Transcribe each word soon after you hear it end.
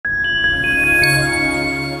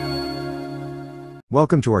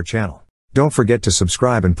Welcome to our channel. Don't forget to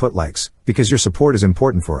subscribe and put likes, because your support is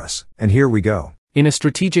important for us. And here we go. In a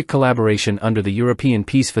strategic collaboration under the European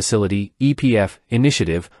Peace Facility (EPF)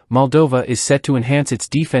 initiative, Moldova is set to enhance its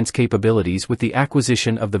defense capabilities with the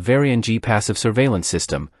acquisition of the VERA-NG Passive Surveillance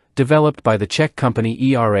System, developed by the Czech company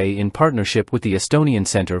ERA in partnership with the Estonian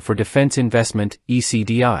Centre for Defence Investment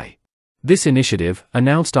 (ECDI). This initiative,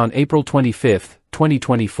 announced on April 25,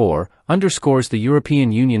 2024, underscores the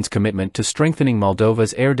European Union's commitment to strengthening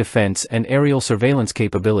Moldova's air defense and aerial surveillance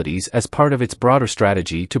capabilities as part of its broader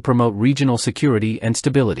strategy to promote regional security and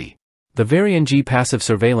stability. The VERA-NG Passive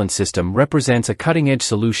Surveillance System represents a cutting-edge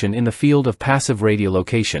solution in the field of passive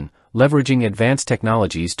radiolocation, leveraging advanced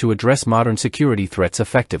technologies to address modern security threats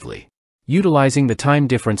effectively. Utilizing the time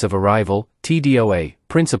difference of arrival (TDOA)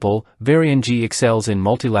 principle, VERA-NG excels in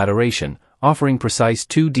multilateration, offering precise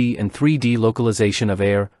 2D and 3D localization of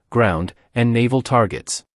air, ground, and naval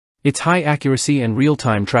targets. Its high accuracy and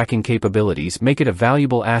real-time tracking capabilities make it a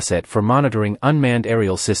valuable asset for monitoring unmanned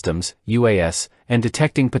aerial systems (UAS) and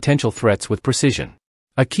detecting potential threats with precision.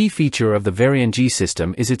 A key feature of the VERA-NG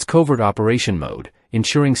system is its covert operation mode,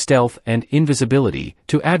 ensuring stealth and invisibility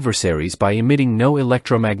to adversaries by emitting no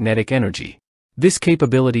electromagnetic energy. This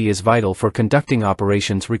capability is vital for conducting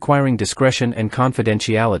operations requiring discretion and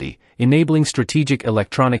confidentiality, enabling strategic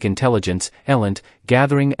electronic intelligence (ELINT)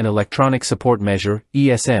 gathering and electronic support measure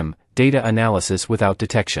 (ESM) data analysis without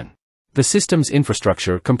detection. The system's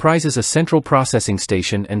infrastructure comprises a central processing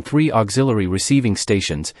station and 3 auxiliary receiving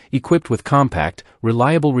stations, equipped with compact,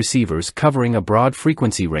 reliable receivers covering a broad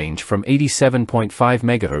frequency range from 87.5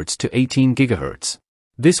 MHz to 18 GHz.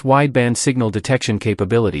 This wideband signal detection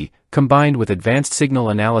capability, combined with advanced signal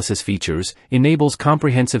analysis features, enables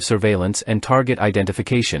comprehensive surveillance and target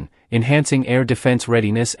identification, enhancing air defense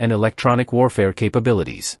readiness and electronic warfare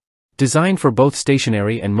capabilities. Designed for both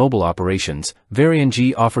stationary and mobile operations,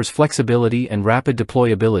 VERA-NG offers flexibility and rapid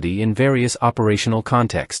deployability in various operational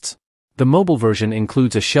contexts. The mobile version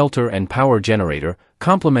includes a shelter and power generator,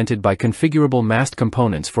 complemented by configurable mast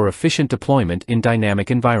components for efficient deployment in dynamic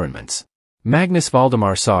environments. Magnus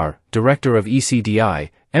Valdemar Saar, director of ECDI,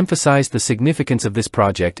 emphasized the significance of this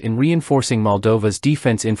project in reinforcing Moldova's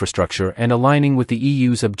defense infrastructure and aligning with the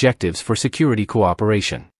EU's objectives for security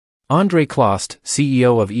cooperation. Andrei Klost,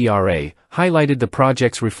 CEO of ERA, highlighted the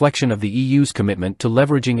project's reflection of the EU's commitment to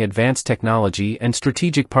leveraging advanced technology and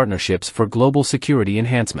strategic partnerships for global security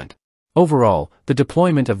enhancement. Overall, the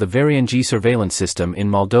deployment of the VERA-NG surveillance system in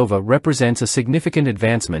Moldova represents a significant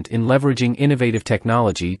advancement in leveraging innovative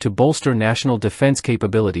technology to bolster national defense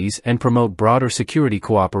capabilities and promote broader security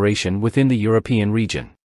cooperation within the European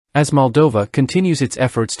region. As Moldova continues its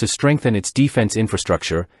efforts to strengthen its defense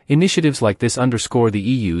infrastructure, initiatives like this underscore the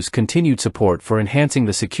EU's continued support for enhancing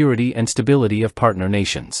the security and stability of partner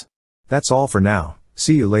nations. That's all for now.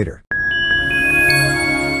 See you later.